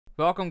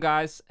Welcome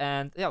guys,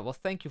 and yeah, well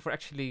thank you for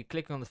actually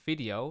clicking on the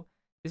video.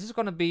 This is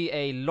gonna be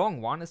a long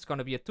one, it's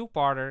gonna be a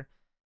two-parter,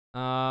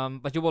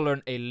 but you will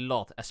learn a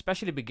lot,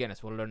 especially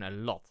beginners will learn a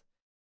lot.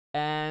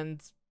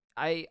 And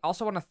I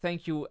also want to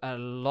thank you a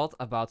lot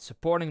about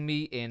supporting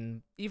me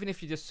in, even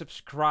if you just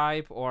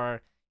subscribe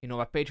or, you know,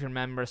 my Patreon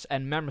members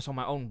and members on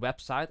my own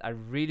website. I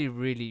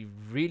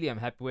really am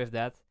happy with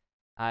that.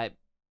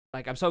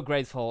 I'm so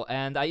grateful,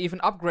 and I even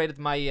upgraded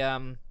my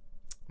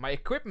my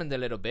equipment a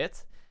little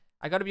bit.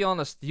 I gotta be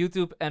honest,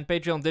 YouTube and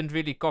Patreon didn't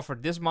really cover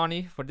this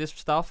money for this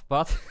stuff,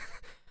 but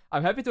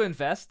I'm happy to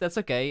invest, that's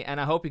okay, and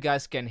I hope you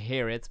guys can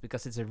hear it,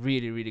 because it's a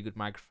really good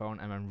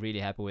microphone, and I'm really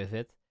happy with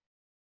it.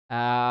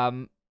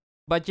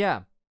 But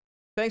yeah,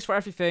 thanks for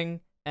everything,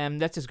 and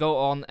let's just go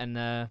on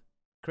and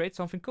create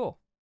something cool.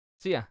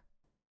 See ya!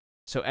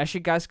 So as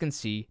you guys can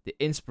see, the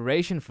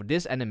inspiration for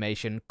this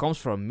animation comes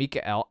from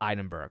Mikael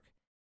Eidenberg.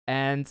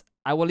 And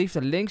I will leave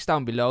the links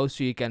down below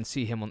so you can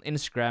see him on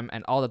Instagram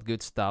and all that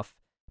good stuff.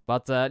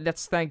 But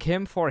let's thank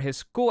him for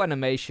his cool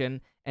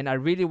animation, and I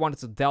really wanted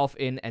to delve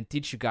in and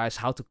teach you guys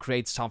how to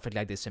create something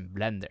like this in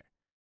Blender.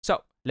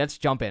 So, let's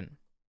jump in.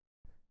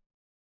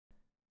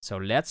 So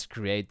let's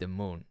create the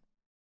moon.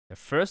 The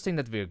first thing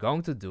that we're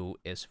going to do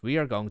is we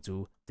are going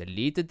to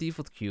delete the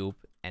default cube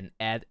and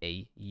add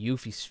a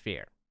UV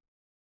sphere.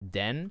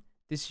 Then,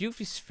 this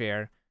UV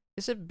sphere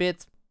is a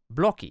bit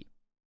blocky.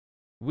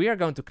 We are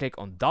going to click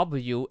on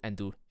W and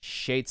do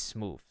shade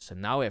smooth. So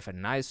now we have a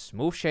nice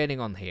smooth shading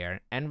on here,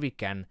 and we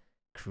can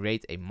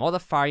create a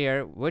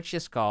modifier which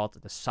is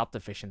called the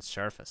subdivision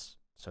surface.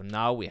 So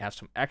now we have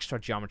some extra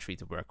geometry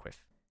to work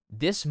with.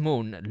 This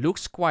moon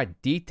looks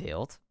quite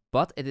detailed,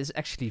 but it is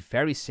actually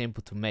very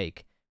simple to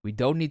make. We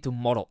don't need to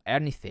model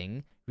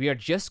anything. We are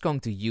just going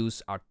to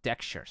use our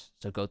textures.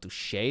 So go to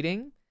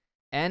shading,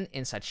 and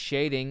inside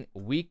shading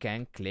we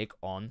can click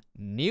on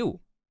new.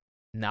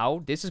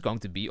 Now, this is going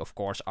to be, of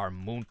course, our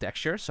moon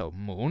texture, so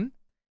moon.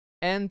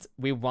 And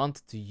we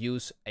want to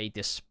use a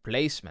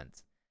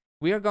displacement.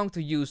 We are going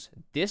to use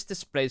this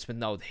displacement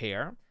node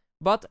here,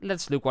 but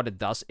let's look what it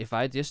does if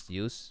I just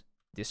use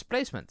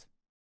displacement.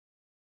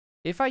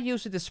 If I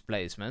use a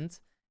displacement,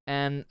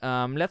 and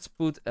let's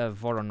put a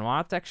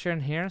Voronoi texture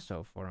in here,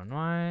 so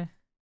Voronoi,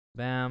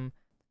 bam.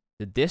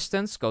 The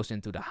distance goes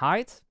into the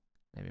height.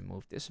 Let me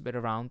move this a bit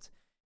around.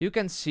 You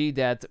can see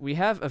that we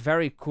have a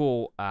very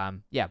cool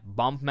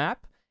bump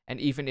map. And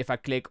even if I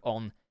click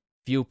on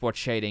viewport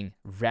shading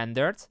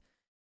rendered,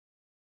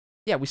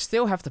 yeah, we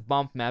still have the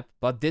bump map,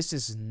 but this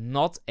is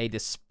not a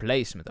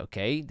displacement,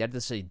 okay? That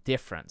is a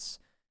difference.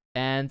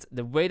 And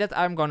the way that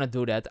I'm gonna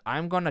do that,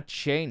 I'm gonna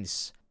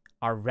change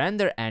our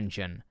render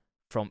engine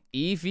from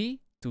Eevee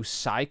to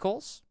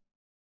cycles.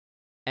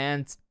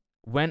 And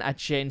when I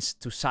change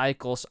to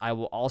cycles, I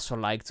will also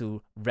like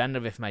to render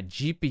with my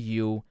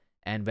GPU.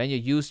 And when you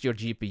use your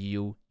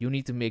GPU, you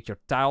need to make your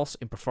tiles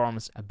in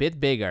performance a bit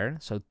bigger.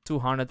 So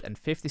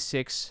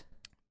 256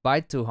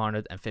 by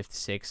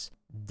 256.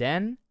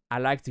 Then I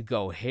like to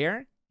go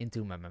here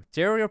into my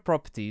material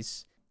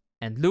properties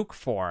and look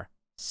for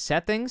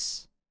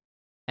settings.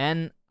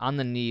 And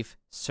underneath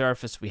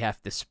surface, we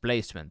have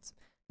displacement.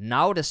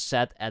 Now the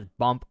set at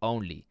bump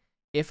only.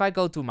 If I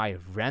go to my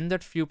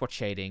rendered viewport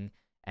shading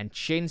and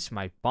change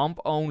my bump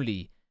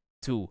only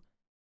to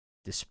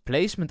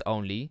displacement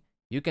only,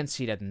 you can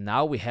see that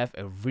now we have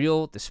a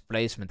real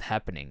displacement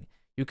happening.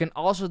 You can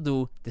also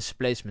do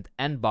displacement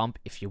and bump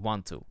if you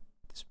want to.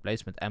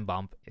 Displacement and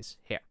bump is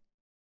here.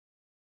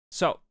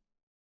 So,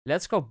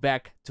 let's go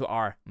back to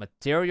our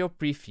material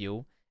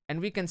preview,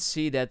 and we can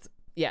see that,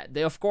 yeah,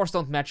 they of course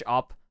don't match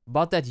up,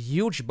 but that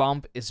huge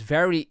bump is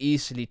very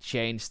easily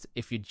changed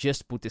if you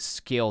just put the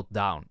scale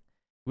down.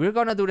 We're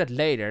gonna do that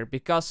later,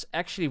 because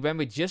actually when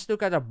we just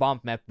look at our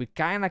bump map, we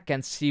kinda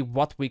can see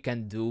what we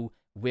can do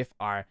with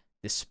our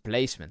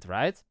displacement,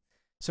 right?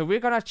 So we're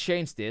gonna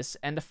change this,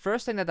 and the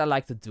first thing that I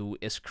like to do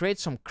is create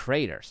some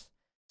craters.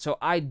 So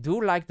I do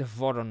like the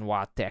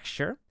Voronoi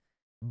texture,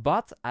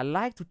 but I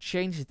like to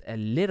change it a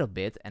little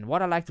bit, and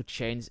what I like to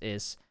change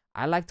is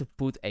I like to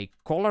put a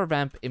color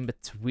ramp in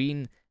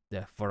between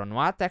the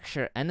Voronoi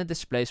texture and the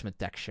displacement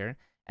texture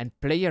and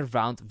play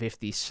around with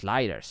these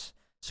sliders.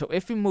 So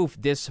if we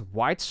move this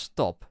white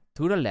stop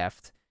to the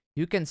left,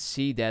 you can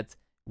see that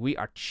we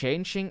are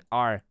changing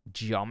our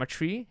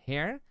geometry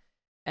here.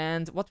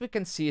 And what we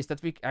can see is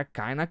that we are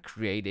kind of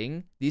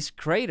creating these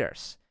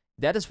craters.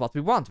 That is what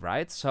we want,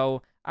 right?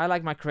 So I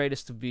like my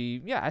craters to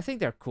be, yeah, I think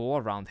they're cool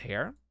around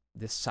here.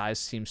 This size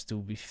seems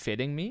to be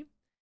fitting me.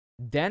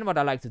 Then what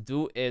I like to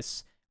do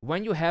is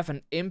when you have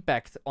an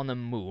impact on a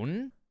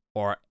moon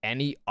or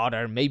any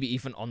other, maybe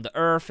even on the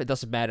Earth, it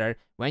doesn't matter.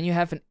 When you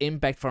have an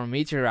impact from a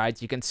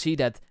meteorite, you can see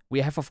that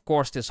we have, of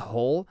course, this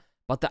hole,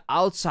 but the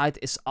outside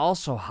is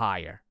also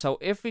higher. So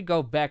if we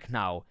go back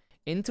now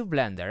into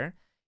Blender,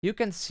 you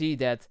can see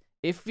that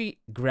if we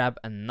grab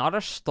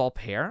another stop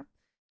here,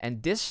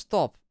 and this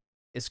stop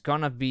is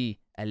gonna be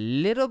a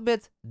little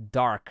bit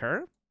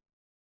darker,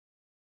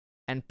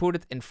 and put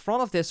it in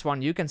front of this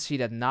one, you can see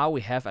that now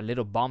we have a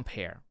little bump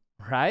here,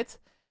 right?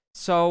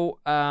 So,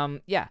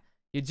 yeah,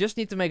 You just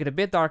need to make it a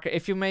bit darker.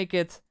 If you make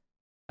it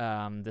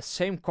the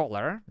same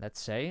color, let's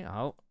say,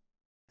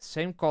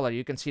 same color,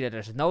 you can see that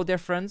there's no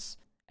difference.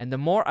 And the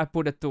more I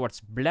put it towards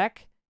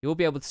black, you'll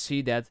be able to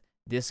see that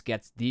this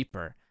gets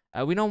deeper.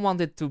 We don't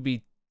want it to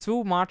be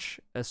too much,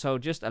 so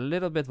just a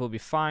little bit will be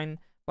fine,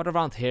 but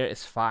around here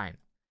is fine.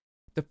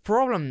 The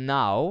problem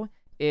now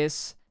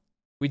is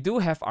we do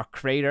have our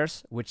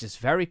craters, which is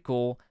very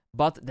cool,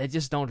 but they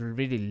just don't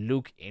really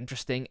look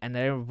interesting, and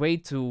they're way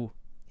too,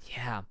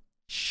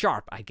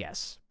 sharp, I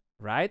guess,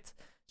 right?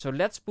 So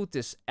let's put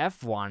this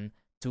F1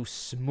 to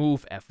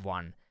smooth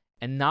F1.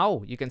 And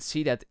now you can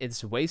see that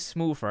it's way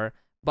smoother,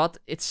 but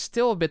it's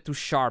still a bit too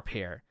sharp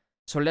here.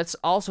 So let's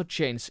also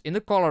change in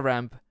the color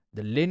ramp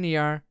the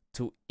linear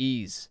to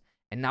ease.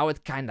 And now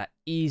it kind of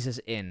eases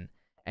in.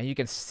 And you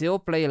can still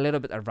play a little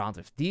bit around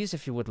with these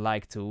if you would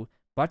like to.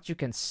 But you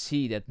can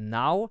see that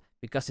now,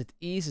 because it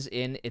eases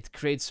in, it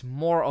creates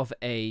more of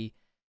a,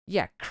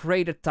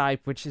 crater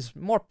type, which is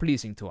more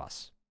pleasing to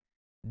us.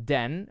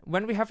 Then,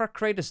 when we have our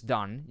craters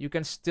done, you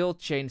can still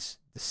change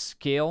the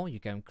scale. You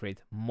can create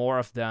more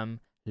of them,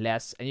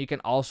 less, and you can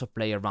also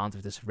play around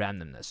with this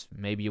randomness.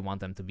 Maybe you want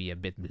them to be a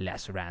bit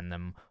less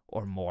random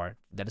or more.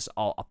 That is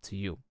all up to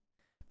you.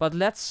 But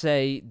let's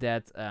say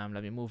that,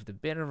 let me move the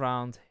bit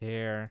around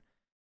here.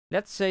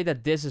 Let's say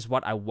that this is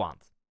what I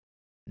want.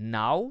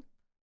 Now,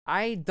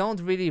 I don't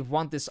really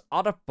want this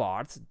other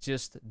part,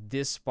 just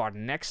this part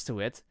next to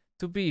it,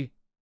 to be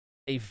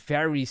a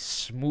very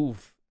smooth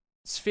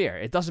sphere.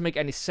 It doesn't make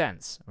any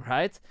sense,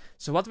 right?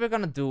 So what we're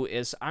gonna do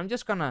is, I'm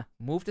just gonna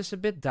move this a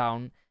bit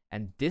down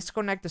and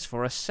disconnect this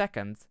for a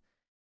second.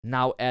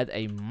 Now add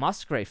a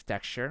Musgrave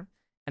texture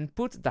and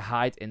put the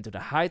height into the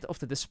height of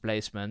the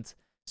displacement,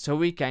 so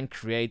we can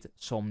create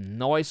some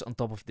noise on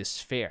top of this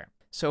sphere.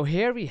 So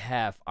here we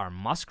have our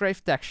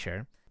Musgrave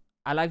texture.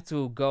 I like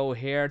to go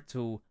here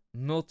to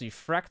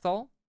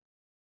multifractal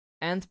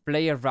and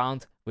play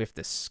around with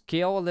the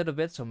scale a little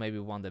bit, so maybe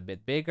we want a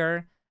bit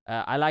bigger.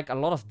 I like a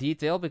lot of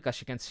detail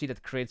because you can see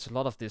that creates a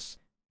lot of this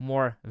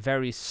more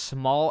very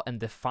small and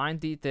defined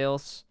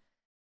details.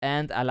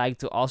 And I like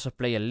to also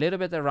play a little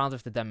bit around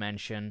with the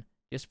dimension,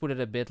 just put it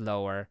a bit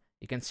lower.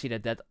 You can see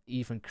that that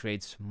even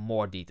creates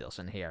more details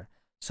in here.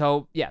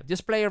 So yeah,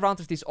 just play around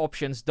with these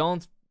options.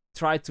 Don't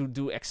try to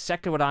do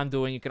exactly what I'm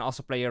doing. You can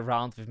also play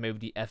around with maybe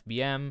the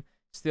FBM.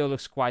 Still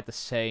looks quite the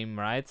same,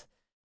 right?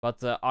 But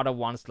the other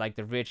ones, like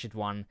the rigid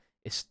one,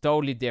 is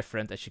totally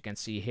different, as you can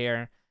see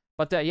here.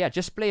 But yeah,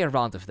 just play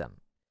around with them.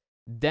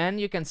 Then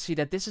you can see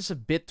that this is a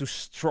bit too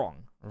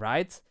strong,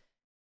 right?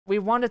 We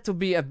want it to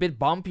be a bit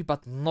bumpy,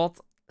 but not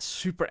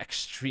super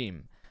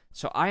extreme.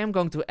 So I am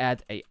going to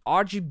add a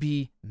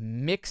RGB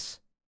mix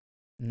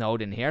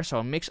node in here.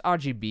 So mix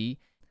RGB,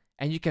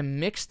 and you can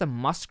mix the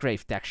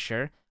Musgrave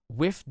texture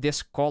with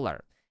this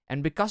color.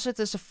 And because it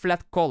is a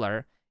flat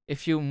color,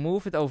 if you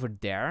move it over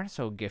there,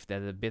 so give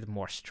that a bit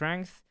more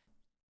strength,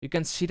 you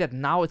can see that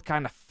now it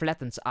kind of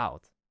flattens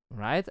out,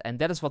 right? And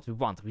that is what we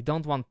want. We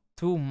don't want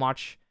too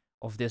much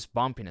of this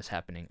bumpiness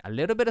happening. A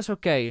little bit is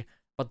okay,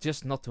 but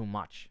just not too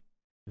much.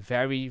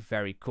 Very,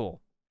 very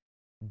cool.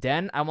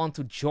 Then I want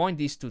to join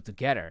these two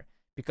together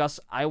because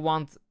I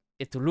want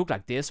it to look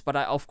like this, but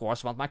I of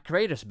course want my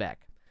craters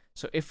back.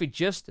 So if we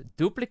just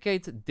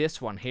duplicate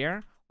this one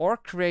here, or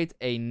create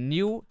a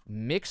new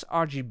mix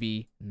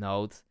RGB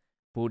node,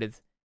 put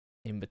it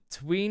in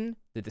between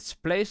the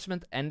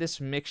displacement and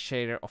this mix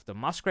shader of the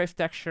Musgrave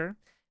texture,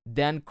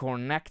 then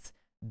connect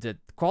the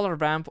color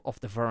ramp of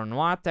the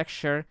Voronoi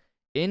texture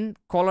in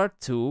color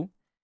 2.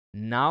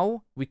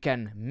 Now we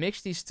can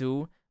mix these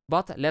two,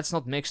 but let's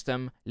not mix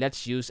them,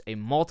 let's use a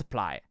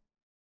multiply.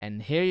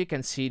 And here you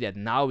can see that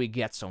now we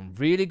get some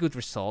really good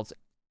results,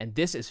 and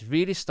this is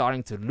really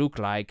starting to look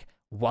like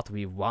what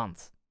we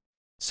want.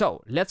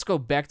 So let's go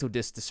back to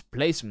this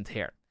displacement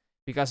here,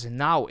 because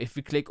now if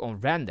we click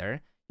on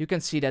render, you can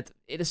see that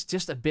it is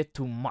just a bit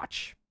too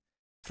much.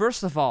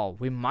 First of all,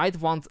 we might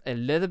want a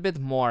little bit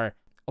more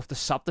of the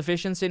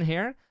subdivisions in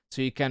here,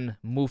 so you can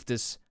move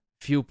this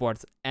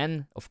viewport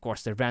and of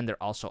course the render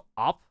also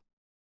up,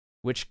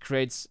 which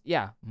creates,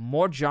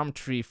 more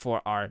geometry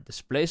for our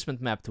displacement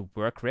map to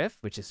work with,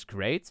 which is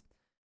great.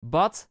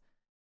 But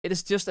it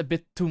is just a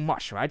bit too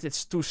much, right?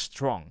 It's too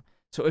strong.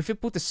 So if you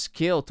put the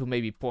scale to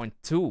maybe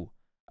 0.2,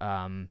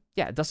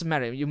 it doesn't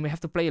matter. You may have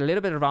to play a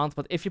little bit around,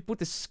 but if you put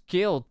the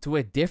scale to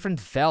a different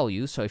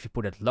value, so if you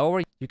put it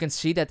lower, you can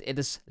see that it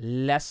is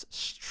less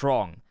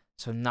strong.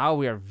 So now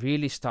we are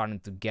really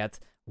starting to get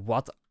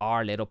what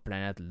our little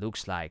planet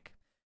looks like.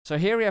 So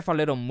here we have our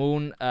little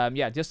moon.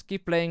 Just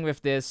keep playing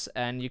with this,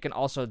 and you can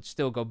also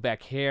still go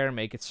back here,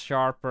 make it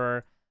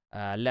sharper,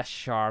 less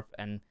sharp,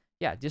 and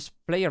just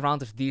play around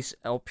with these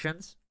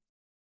options.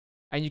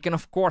 And you can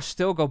of course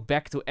still go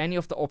back to any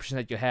of the options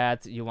that you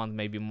had. You want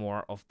maybe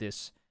more of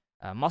this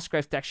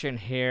Musgrave texture in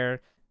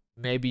here.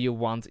 Maybe you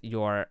want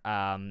your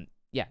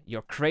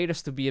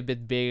craters to be a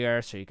bit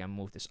bigger, so you can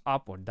move this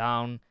up or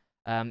down.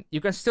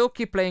 You can still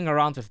keep playing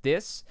around with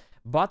this,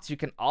 but you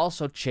can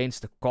also change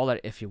the color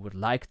if you would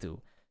like to.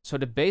 So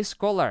the base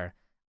color,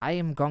 I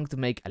am going to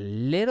make a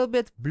little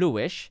bit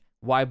bluish,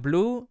 Why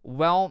blue?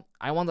 Well,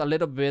 I want a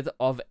little bit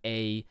of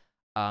a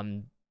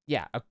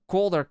a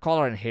colder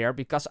color in here,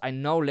 because I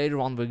know later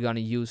on we're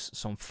gonna use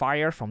some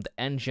fire from the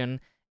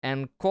engine,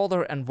 and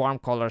colder and warm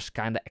colors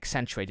kind of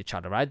accentuate each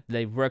other, right?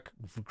 They work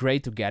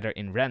great together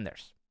in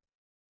renders.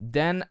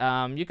 Then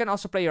you can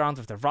also play around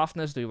with the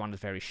roughness. Do you want it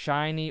very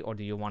shiny, or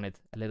do you want it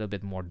a little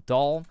bit more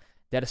dull?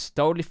 That is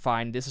totally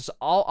fine. This is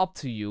all up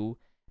to you,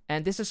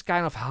 and this is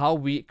kind of how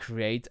we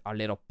create our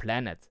little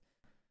planet.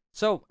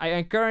 So I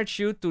encourage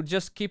you to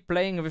just keep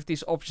playing with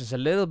these options a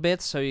little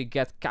bit, so you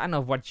get kind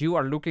of what you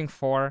are looking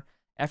for.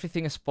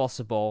 Everything is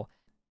possible.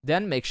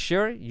 Then make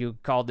sure you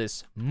call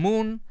this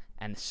moon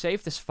and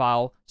save this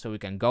file, so we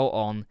can go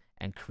on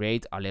and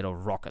create our little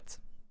rocket.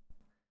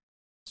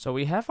 So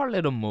we have our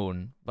little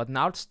moon, but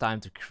now it's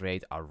time to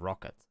create our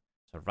rocket.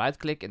 So right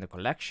click in the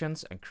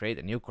collections and create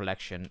a new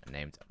collection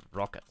named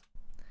rocket.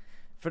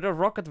 For the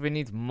rocket we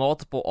need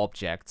multiple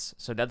objects,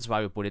 so that's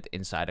why we put it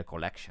inside a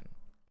collection.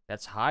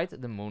 Let's hide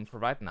the moon for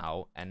right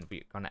now, and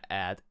we're gonna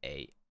add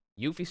a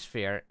UV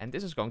sphere, and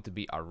this is going to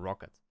be our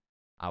rocket.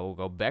 I will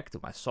go back to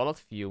my solid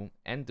view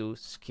and do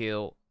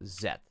scale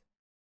Z.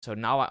 So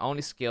now I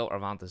only scale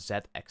around the Z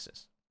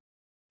axis.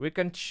 We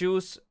can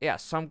choose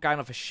some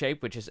kind of a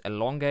shape which is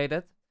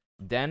elongated,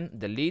 then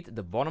delete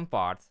the bottom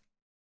part,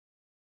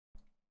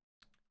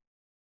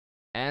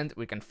 and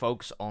we can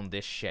focus on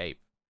this shape.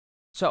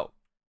 So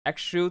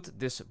extrude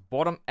this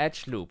bottom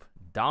edge loop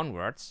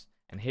downwards,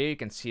 and here you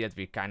can see that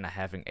we're kind of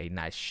having a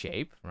nice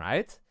shape,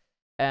 right?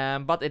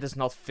 But it is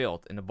not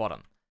filled in the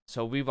bottom.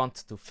 So we want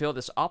to fill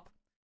this up.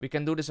 We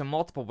can do this in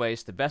multiple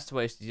ways. The best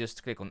way is to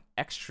just click on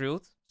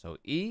extrude, so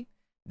E.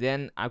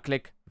 Then I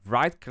click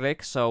right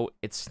click, so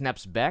it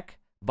snaps back,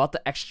 but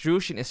the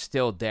extrusion is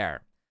still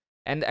there.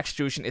 And the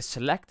extrusion is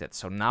selected.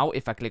 So now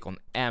if I click on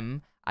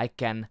M, I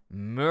can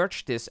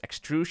merge this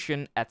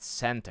extrusion at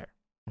center,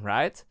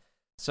 right?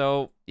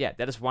 So yeah,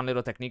 that is one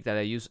little technique that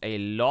I use a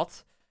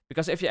lot.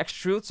 Because if you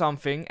extrude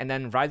something and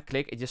then right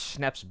click, it just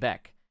snaps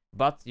back.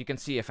 But you can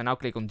see if I now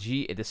click on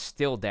G, it is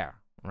still there,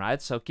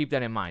 right? So keep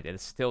that in mind, it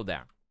is still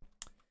there.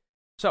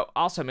 So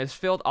awesome, it's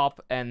filled up,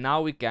 and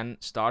now we can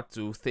start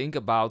to think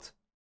about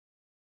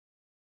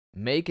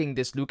making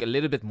this look a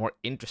little bit more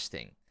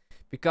interesting.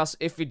 Because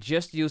if we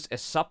just use a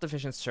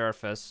subdivision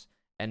surface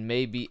and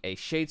maybe a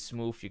shade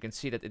smooth, you can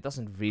see that it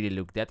doesn't really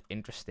look that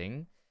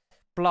interesting.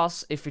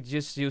 Plus, if we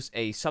just use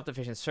a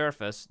subdivision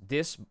surface,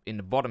 this in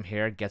the bottom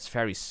here gets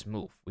very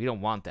smooth. We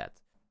don't want that.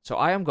 So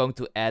I am going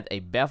to add a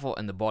bevel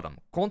in the bottom.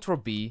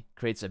 Ctrl B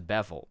creates a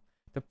bevel.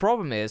 The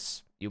problem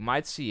is, you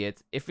might see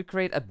it, if we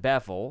create a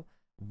bevel,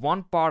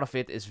 one part of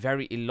it is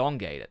very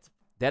elongated.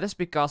 That is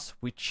because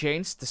we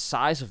changed the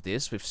size of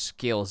this with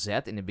scale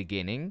Z in the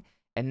beginning,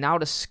 and now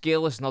the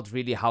scale is not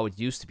really how it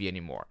used to be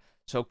anymore.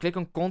 So click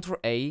on Ctrl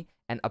A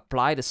and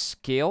apply the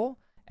scale,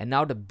 and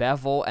now the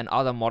bevel and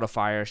other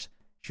modifiers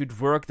should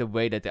work the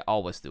way that they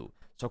always do.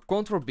 So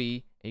Ctrl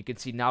B, and you can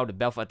see now the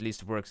bevel at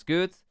least works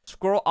good.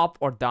 Scroll up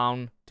or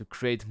down to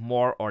create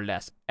more or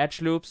less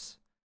edge loops.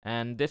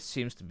 And this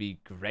seems to be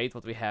great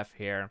what we have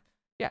here.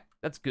 Yeah,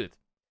 that's good.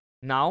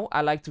 Now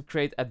I like to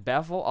create a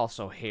bevel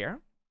also here.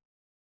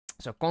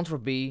 So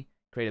Ctrl B,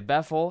 create a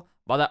bevel,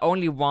 but I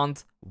only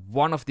want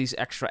one of these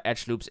extra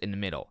edge loops in the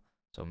middle.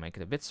 So make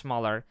it a bit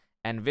smaller.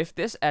 And with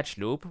this edge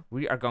loop,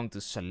 we are going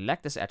to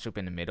select this edge loop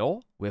in the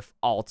middle with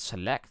Alt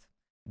Select.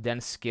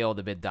 Then scale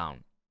the bit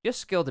down. Just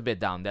scale the bit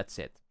down, that's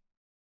it.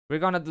 We're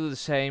gonna do the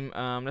same,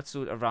 let's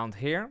do it around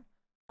here.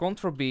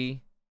 Ctrl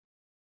B,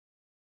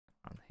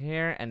 around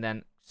here, and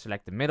then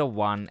select the middle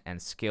one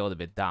and scale the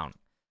bit down.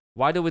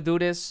 Why do we do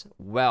this?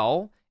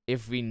 Well,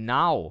 if we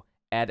now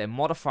add a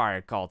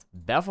modifier called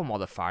bevel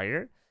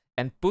modifier,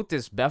 and put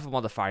this bevel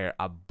modifier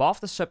above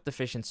the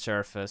subdivision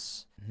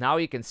surface, now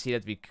you can see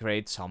that we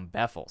create some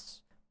bevels.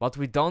 But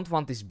we don't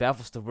want these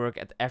bevels to work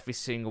at every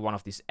single one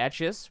of these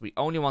edges. We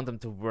only want them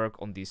to work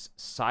on these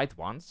side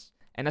ones.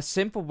 And a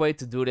simple way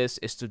to do this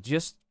is to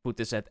just put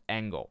this at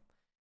angle.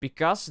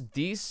 Because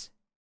these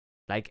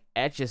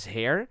edges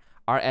here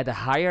are at a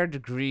higher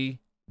degree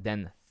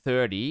than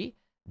 30,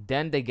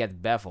 then they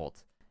get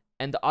beveled.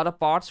 And the other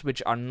parts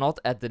which are not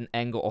at an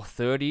angle of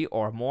 30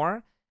 or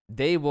more,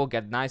 they will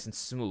get nice and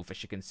smooth,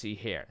 as you can see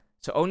here.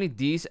 So only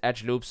these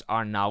edge loops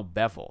are now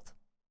beveled.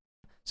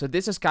 So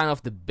this is kind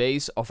of the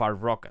base of our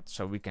rocket.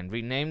 So we can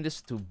rename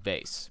this to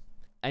base.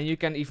 And you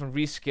can even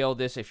rescale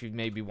this if you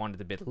maybe want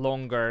it a bit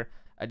longer.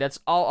 That's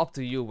all up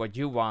to you what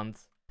you want.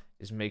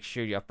 Just make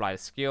sure you apply the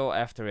scale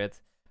after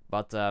it.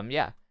 But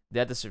yeah,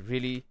 that is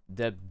really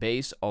the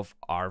base of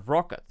our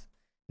rocket.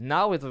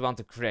 Now what we want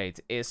to create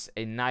is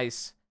a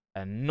nice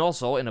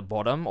nozzle in the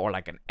bottom, or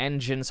like an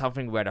engine,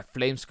 something where the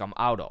flames come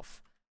out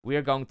of. We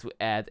are going to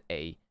add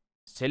a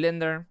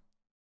cylinder,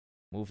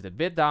 move the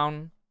bit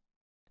down,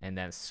 and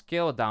then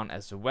scale it down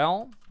as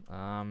well.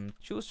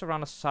 Choose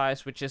around a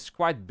size which is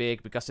quite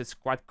big because it's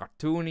quite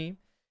cartoony.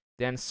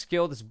 Then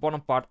scale this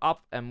bottom part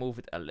up and move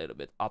it a little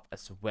bit up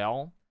as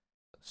well.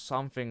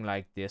 Something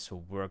like this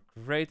will work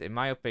great in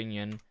my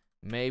opinion.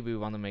 Maybe we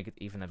want to make it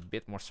even a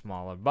bit more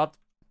smaller, but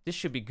this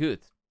should be good.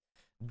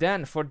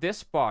 Then for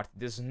this part,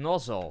 this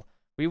nozzle,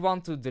 we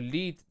want to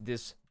delete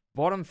this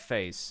bottom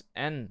face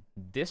and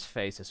this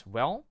face as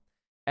well.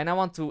 And I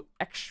want to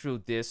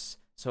extrude this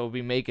so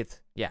we make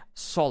it, yeah,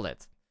 solid.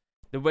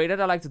 The way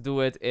that I like to do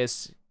it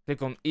is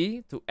click on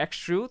E to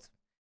extrude,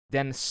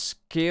 then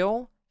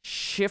scale,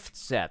 Shift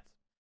Z.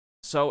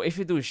 So if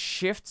you do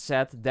Shift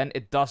Z, then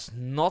it does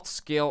not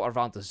scale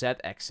around the Z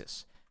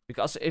axis.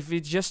 Because if you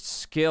just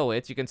scale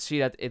it, you can see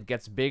that it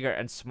gets bigger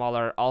and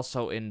smaller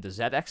also in the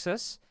Z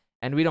axis.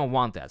 And we don't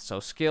want that. So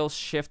scale,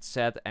 Shift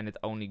Z, and it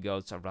only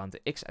goes around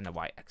the X and the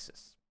Y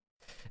axis.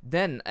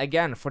 Then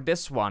again, for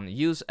this one,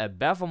 use a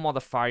bevel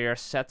modifier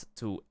set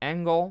to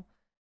angle.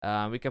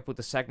 We can put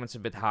the segments a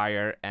bit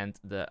higher and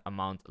the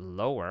amount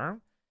lower.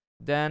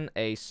 Then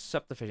a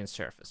subdivision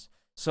surface.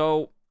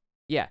 So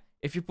yeah,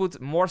 if you put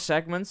more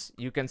segments,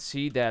 you can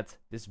see that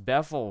this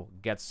bevel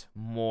gets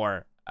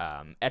more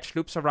edge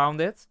loops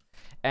around it.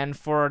 And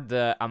for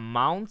the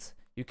amount,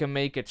 you can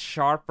make it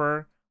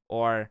sharper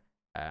or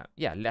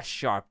yeah, less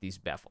sharp, these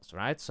bevels,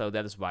 right? So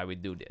that is why we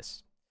do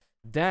this.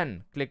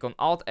 Then click on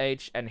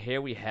Alt-H, and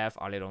here we have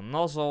our little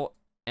nozzle,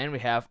 and we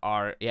have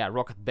our, yeah,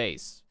 rocket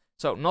base.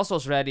 So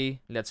nozzle's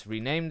ready. Let's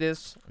rename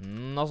this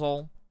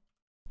nozzle.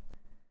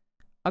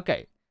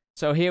 Okay,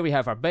 so here we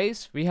have our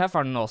base, we have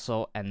our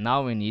nozzle, and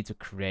now we need to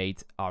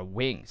create our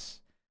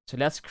wings. So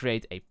let's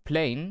create a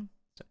plane.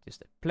 So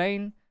just a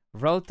plane,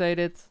 rotate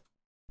it,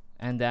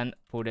 and then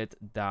put it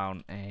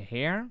down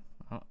here.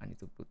 Oh, I need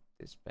to put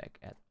this back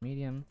at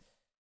medium.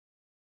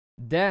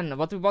 Then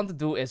what we want to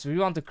do is we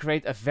want to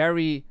create a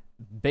very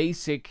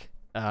basic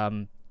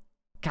kind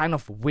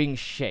of wing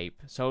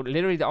shape. So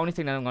literally the only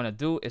thing that I'm gonna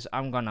do is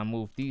I'm gonna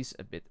move these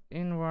a bit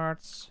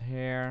inwards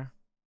here,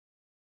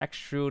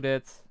 extrude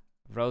it,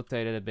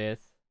 rotate it a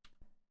bit,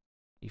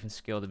 even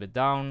scale it a bit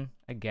down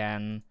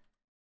again,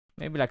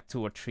 maybe like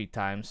 2 or 3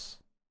 times,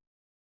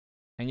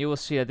 and you will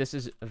see that this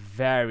is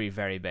very,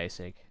 very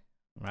basic,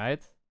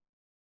 right?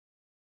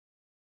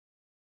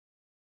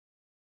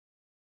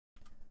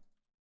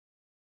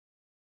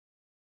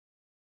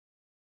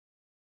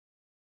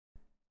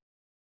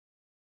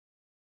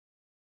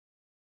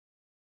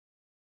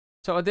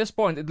 So at this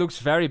point, it looks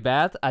very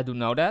bad, I do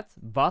know that,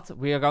 but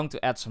we are going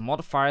to add some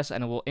modifiers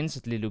and it will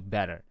instantly look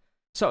better.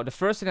 So the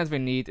first thing that we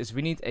need is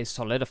we need a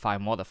solidify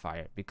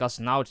modifier, because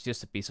now it's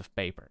just a piece of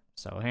paper.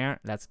 So here,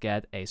 let's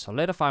get a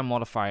solidify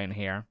modifier in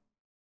here.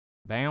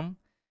 Bam.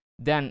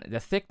 Then the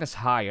thickness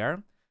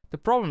higher. The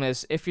problem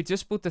is, if you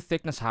just put the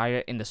thickness higher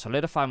in the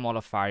solidify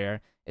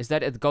modifier, is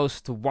that it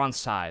goes to one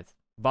side,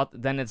 but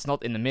then it's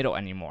not in the middle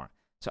anymore.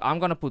 So I'm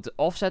gonna put the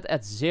offset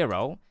at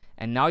 0,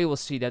 and now you will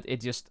see that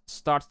it just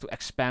starts to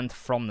expand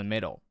from the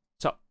middle.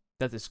 So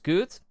that is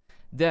good.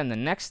 Then the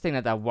next thing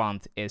that I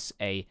want is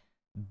a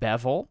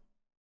bevel.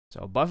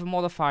 So bevel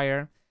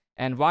modifier.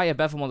 And why a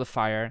bevel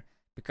modifier?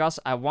 Because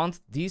I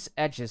want these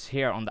edges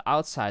here on the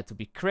outside to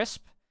be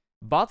crisp,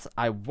 but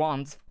I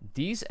want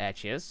these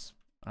edges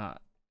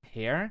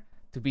here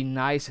to be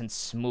nice and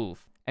smooth.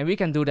 And we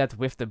can do that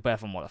with the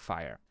bevel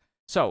modifier.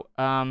 So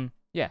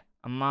yeah,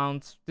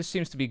 amount, this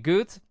seems to be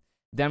good.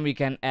 Then we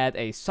can add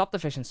a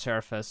subdivision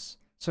surface.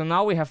 So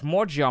now we have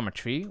more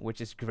geometry,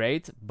 which is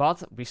great,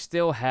 but we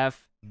still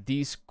have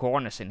these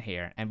corners in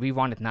here, and we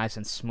want it nice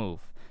and smooth.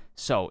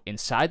 So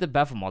inside the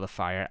bevel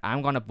modifier,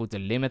 I'm gonna put the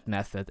limit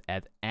method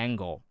at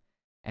angle.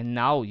 And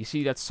now you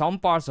see that some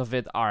parts of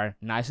it are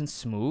nice and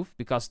smooth,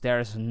 because there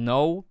is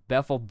no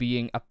bevel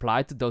being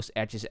applied to those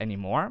edges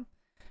anymore.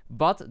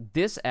 But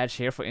this edge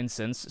here, for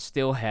instance,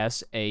 still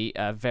has a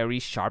very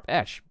sharp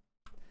edge.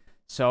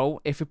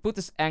 So if we put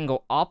this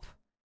angle up,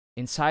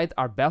 inside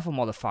our bevel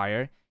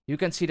modifier, you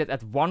can see that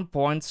at one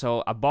point,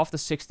 so above the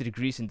 60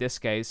 degrees in this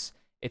case,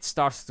 it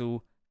starts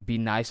to be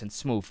nice and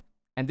smooth.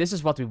 And this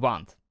is what we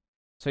want.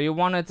 So you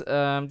want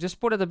it,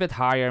 just put it a bit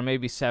higher,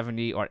 maybe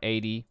 70 or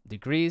 80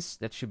 degrees.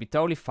 That should be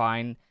totally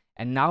fine.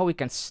 And now we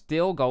can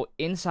still go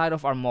inside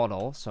of our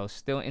model, so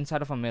still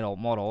inside of our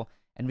model,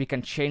 and we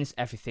can change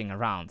everything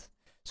around.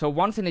 So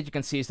one thing that you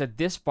can see is that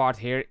this part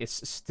here is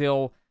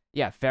still,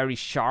 yeah, very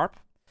sharp.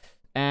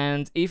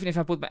 And even if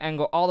I put my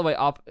angle all the way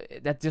up,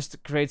 that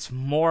just creates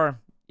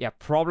more, yeah,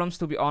 problems,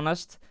 to be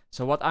honest.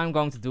 So what I'm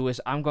going to do is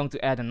I'm going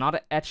to add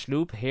another edge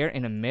loop here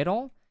in the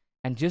middle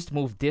and just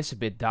move this a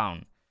bit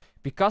down.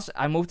 Because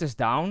I moved this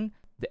down,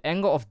 the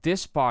angle of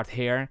this part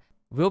here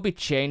will be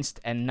changed,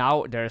 and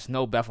now there's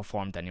no bevel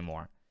formed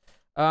anymore.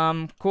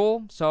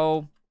 Cool.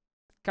 So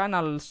kind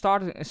of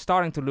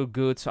starting to look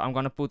good. So I'm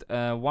gonna put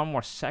one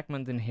more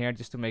segment in here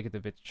just to make it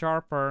a bit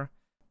sharper.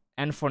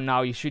 And for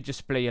now, you should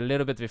just play a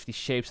little bit with the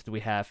shapes that we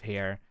have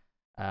here.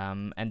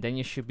 And then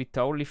you should be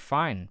totally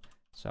fine.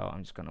 So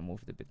I'm just gonna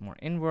move it a bit more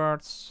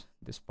inwards.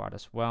 This part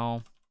as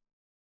well.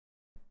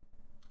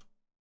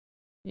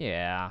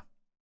 Yeah.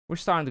 We're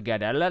starting to get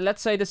there.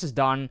 Let's say this is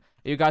done.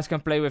 You guys can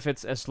play with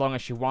it as long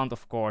as you want,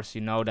 of course.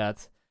 You know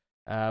that.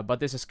 But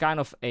this is kind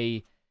of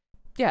a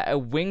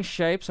wing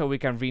shape. So we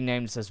can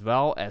rename this as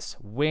well as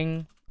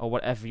wing or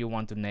whatever you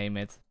want to name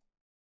it.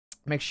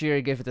 Make sure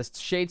you give it a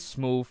shade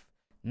smooth.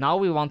 Now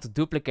we want to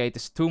duplicate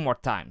this 2 more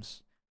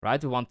times,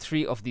 right? We want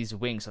 3 of these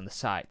wings on the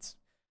sides.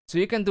 So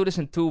you can do this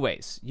in 2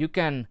 ways. You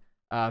can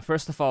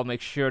First of all,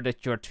 make sure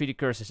that your 3D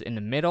cursor is in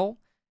the middle.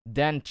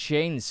 Then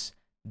change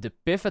the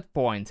pivot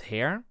point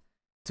here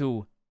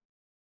to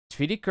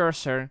 3D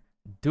cursor,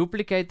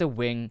 duplicate the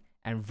wing,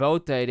 and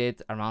rotate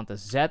it around the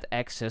Z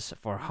axis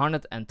for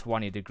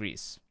 120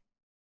 degrees.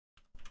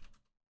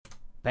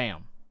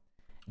 Bam.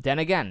 Then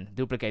again,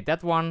 duplicate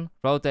that one,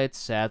 rotate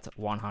Z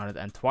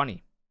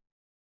 120.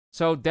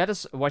 So that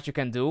is what you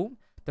can do.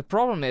 The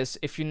problem is,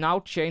 if you now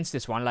change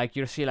this one, like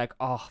you see like,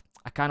 oh,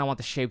 I kind of want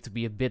the shape to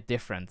be a bit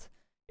different.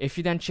 If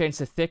you then change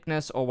the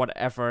thickness or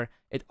whatever,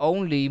 it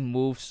only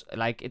moves,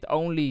 like it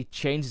only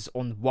changes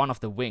on one of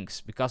the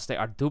wings because they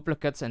are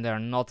duplicates and they are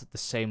not the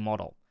same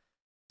model.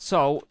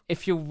 So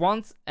if you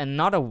want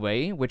another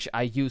way, which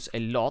I use a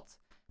lot,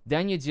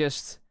 then you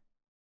just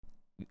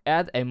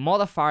add a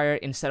modifier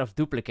instead of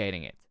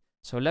duplicating it.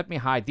 So let me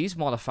hide these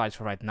modifiers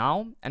for right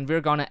now, and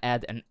we're gonna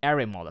add an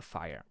array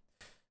modifier.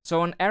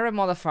 So an array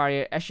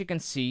modifier, as you can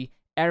see,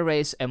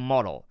 arrays a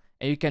model,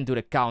 and you can do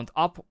the count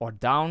up or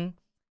down.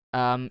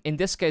 In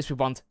this case, we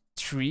want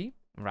 3,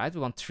 right?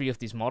 We want 3 of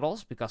these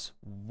models because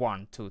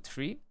 1, 2,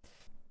 3.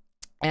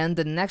 And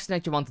the next thing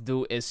that you want to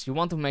do is you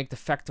want to make the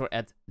factor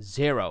at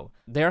 0.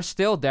 They are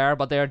still there,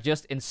 but they are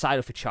just inside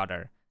of each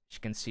other. As you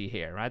can see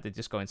here, right? They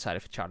just go inside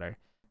of each other.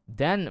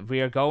 Then we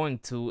are going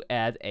to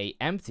add a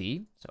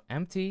empty. So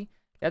empty.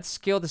 Let's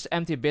scale this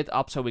empty bit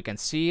up so we can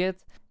see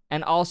it.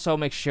 And also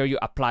make sure you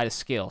apply the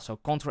scale. So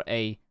Ctrl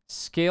A,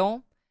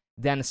 scale.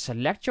 Then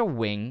select your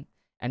wing.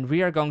 And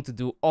we are going to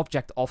do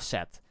object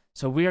offset.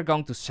 So we are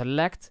going to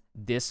select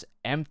this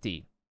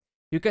empty.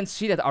 You can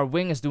see that our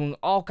wing is doing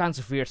all kinds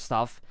of weird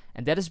stuff.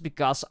 And that is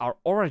because our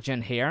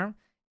origin here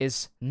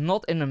is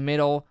not in the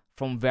middle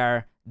from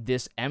where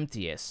this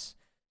empty is.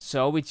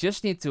 So we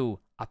just need to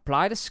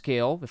apply the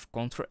scale with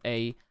Ctrl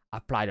A,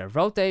 apply the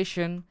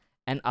rotation,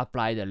 and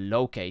apply the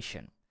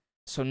location.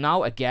 So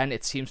now again,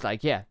 it seems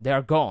like, yeah,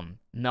 they're gone.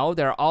 No,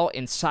 they're all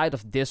inside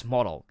of this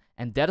model.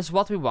 And that is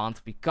what we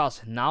want,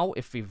 because now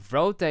if we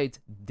rotate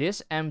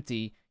this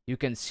empty, you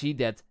can see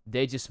that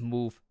they just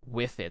move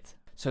with it.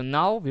 So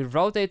now we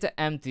rotate the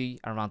empty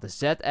around the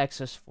Z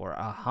axis for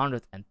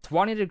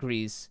 120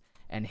 degrees.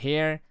 And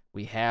here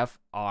we have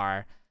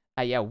our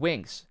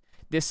wings.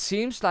 This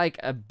seems like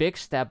a big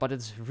step, but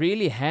it's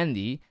really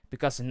handy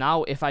because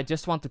now if I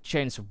just want to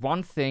change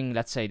one thing,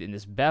 let's say in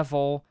this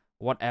bevel,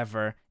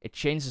 whatever, it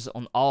changes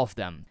on all of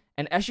them.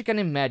 And as you can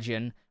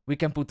imagine, we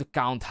can put the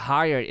count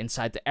higher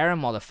inside the array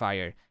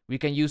modifier. We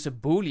can use a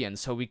boolean,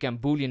 so we can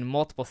boolean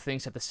multiple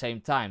things at the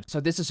same time. So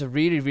this is a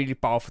really, really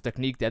powerful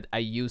technique that I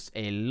use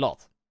a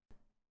lot.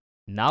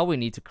 Now we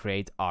need to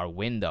create our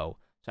window.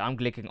 So I'm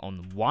clicking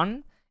on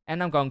 1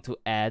 and I'm going to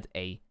add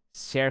a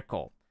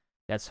circle.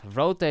 Let's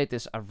rotate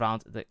this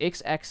around the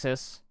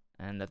x-axis.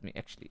 And let me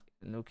actually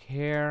look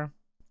here.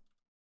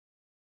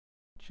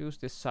 Choose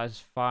this size is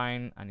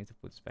fine. I need to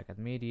put this back at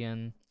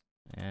median.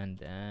 And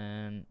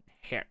then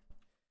here.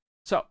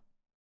 So,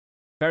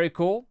 very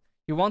cool.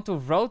 You want to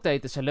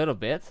rotate this a little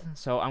bit.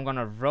 So I'm going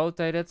to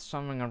rotate it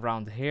something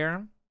around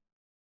here.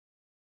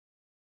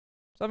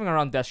 Something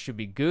around that should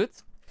be good.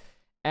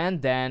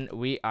 And then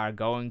we are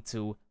going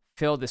to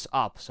fill this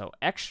up. So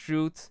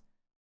extrude,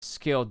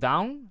 scale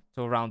down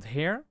to around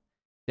here.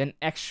 Then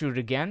extrude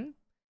again.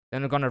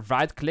 Then we're going to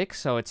right click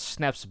so it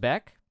snaps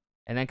back.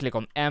 And then click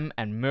on M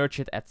and merge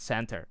it at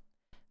center.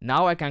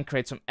 Now I can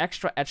create some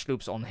extra edge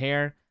loops on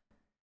here.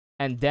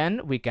 And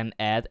then we can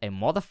add a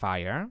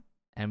modifier.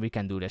 And we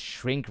can do the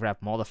shrink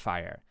wrap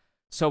modifier.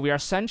 So we are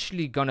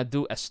essentially going to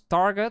do as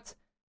target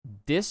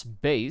this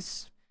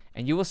base.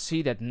 And you will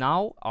see that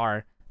now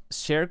our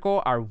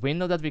circle, our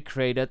window that we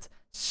created,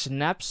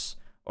 snaps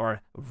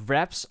or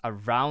wraps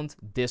around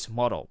this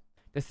model.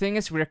 The thing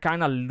is, we're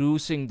kind of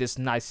losing this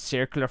nice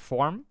circular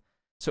form.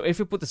 So if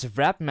you put this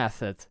wrap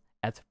method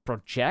at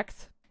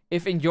project,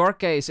 if in your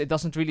case it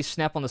doesn't really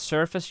snap on the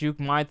surface, you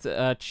might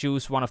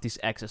choose one of these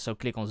X's. So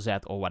click on Z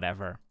or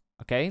whatever.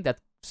 Okay,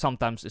 that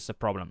sometimes is a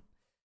problem.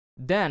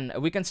 Then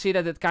we can see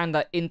that it kind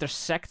of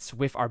intersects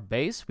with our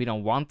base. We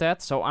don't want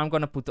that. So I'm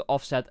going to put the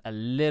offset a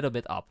little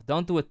bit up.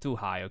 Don't do it too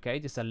high, okay?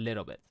 Just a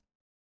little bit.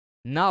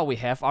 Now we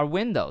have our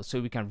window. So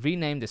we can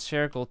rename the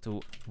circle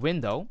to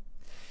window.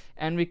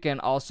 And we can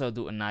also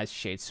do a nice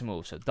shade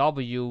smooth. So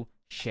W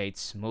shade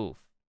smooth.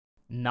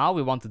 Now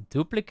we want to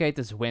duplicate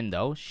this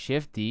window.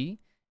 Shift D.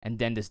 And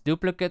then this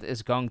duplicate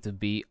is going to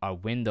be our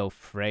window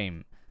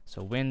frame.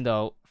 So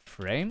window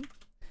frame.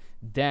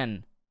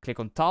 Then click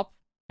on top.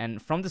 And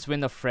from this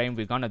window frame,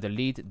 we're going to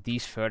delete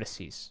these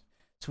vertices.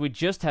 So we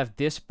just have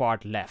this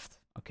part left.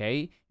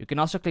 Okay. You can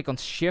also click on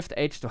Shift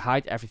H to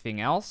hide everything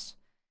else.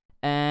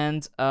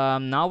 And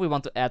now we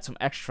want to add some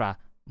extra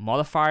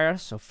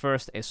modifiers. So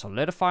first a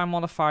solidify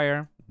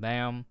modifier.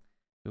 Bam.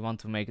 We want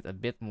to make it a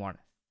bit more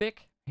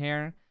thick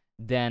here.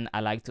 Then I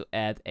like to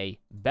add a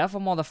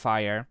bevel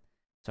modifier.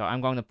 So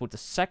I'm going to put the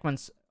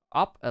segments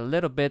up a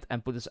little bit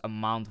and put this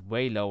amount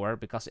way lower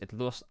because it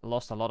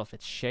lost a lot of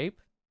its shape.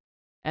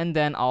 And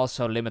then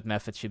also limit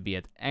method should be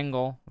at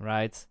angle,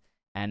 right?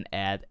 And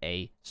add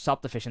a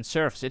subdivision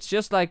surface. It's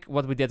just like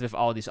what we did with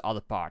all these other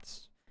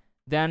parts.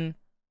 Then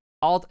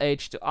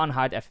Alt-H to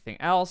unhide everything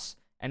else,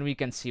 and we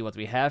can see what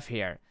we have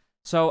here.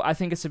 So I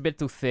think it's a bit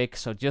too thick,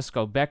 so just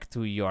go back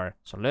to your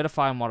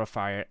solidify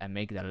modifier and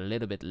make it a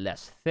little bit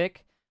less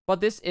thick. But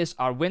this is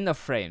our window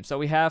frame. So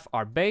we have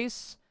our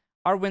base,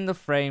 our window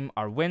frame,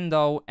 our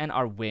window, and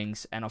our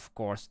wings, and of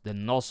course the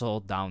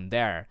nozzle down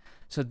there.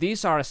 So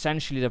these are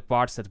essentially the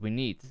parts that we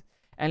need.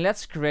 And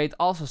let's create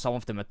also some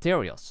of the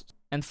materials.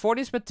 And for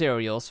these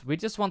materials, we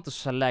just want to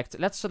select,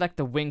 let's select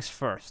the wings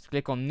first.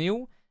 Click on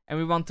new, and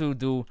we want to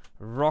do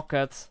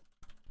rocket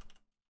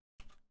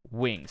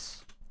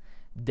wings.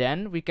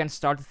 Then we can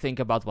start to think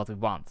about what we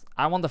want.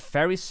 I want a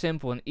very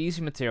simple and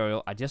easy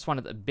material. I just want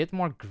it a bit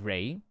more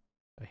gray.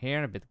 So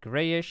here, a bit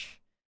grayish.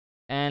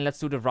 And let's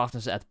do the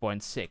roughness at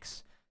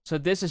 0.6. So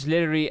this is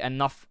literally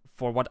enough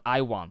for what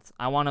I want.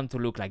 I want them to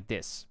look like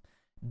this.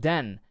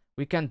 Then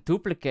we can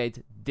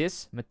duplicate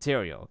this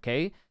material,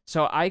 okay?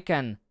 So I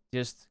can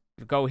just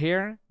go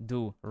here,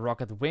 do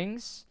rocket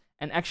wings.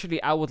 And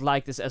actually, I would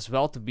like this as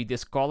well to be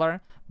this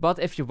color. But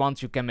if you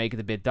want, you can make it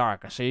a bit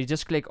darker. So you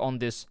just click on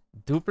this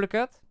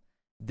duplicate.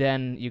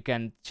 Then you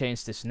can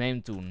change this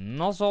name to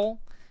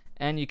nozzle.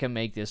 And you can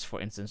make this,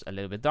 for instance, a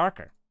little bit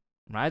darker.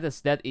 Right?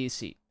 It's that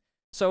easy.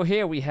 So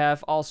here we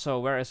have also,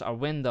 where is our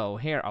window?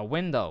 Here, our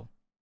window.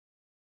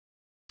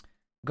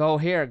 Go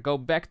here, go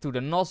back to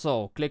the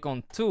nozzle. Click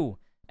on 2.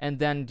 And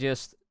then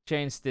just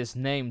change this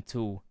name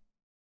to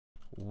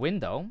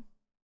window.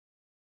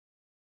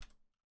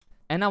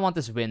 And I want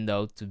this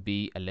window to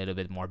be a little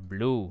bit more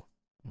blue,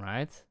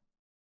 right?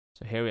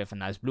 So here we have a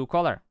nice blue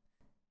color.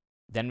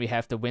 Then we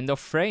have the window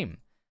frame.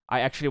 I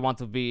actually want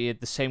to be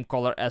the same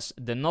color as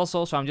the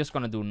nozzle, so I'm just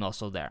going to do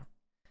nozzle there.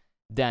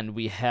 Then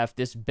we have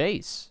this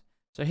base.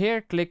 So here,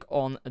 click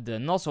on the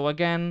nozzle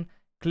again,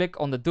 click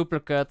on the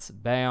duplicate,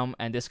 bam,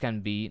 and this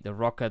can be the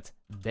rocket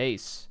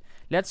base.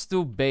 Let's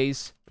do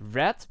base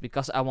red,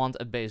 because I want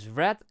a base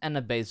red and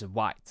a base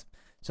white.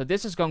 So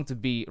this is going to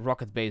be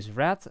rocket base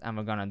red, and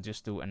we're gonna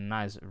just do a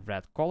nice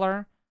red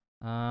color.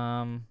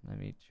 Let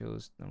me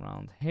choose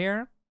around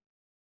here,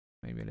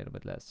 maybe a little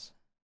bit less.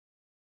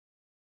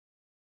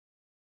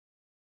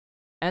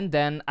 And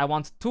then I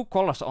want 2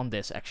 colors on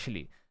this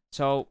actually.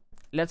 So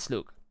let's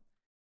look.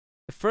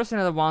 The first thing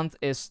that I want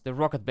is the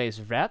rocket base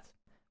red,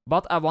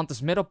 but I want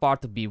this middle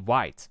part to be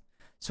white.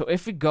 So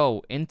if we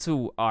go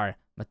into our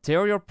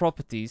material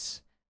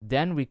properties,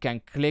 then we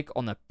can click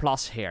on a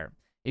plus here.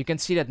 You can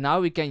see that now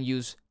we can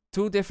use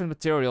 2 different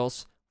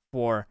materials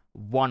for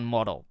one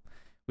model.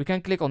 We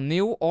can click on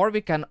new, or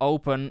we can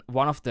open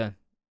one of the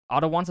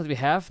other ones that we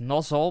have,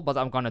 nozzle, but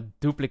I'm gonna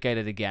duplicate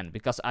it again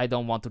because I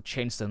don't want to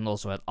change the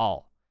nozzle at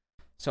all.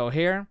 So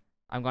here,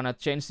 I'm gonna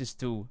change this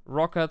to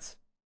rocket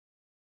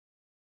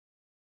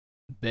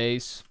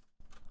base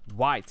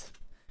white.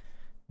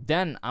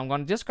 Then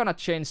I'm just gonna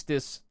change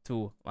this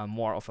to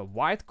more of a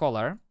white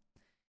color,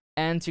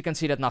 and you can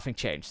see that nothing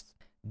changed.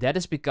 That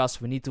is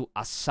because we need to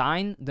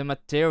assign the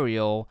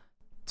material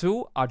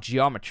to our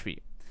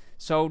geometry.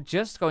 So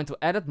just go into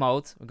edit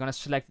mode, we're gonna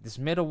select this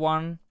middle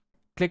one,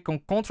 click on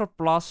Ctrl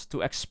plus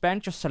to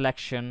expand your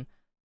selection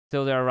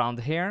till they're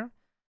around here,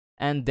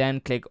 and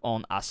then click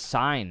on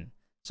assign.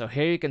 So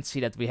here you can see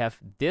that we have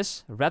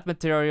this red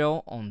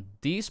material on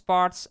these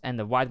parts and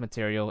the white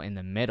material in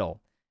the middle.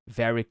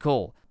 Very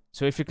cool.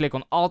 So if you click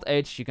on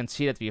Alt-H, you can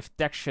see that we have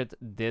textured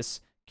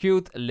this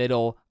cute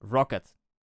little rocket.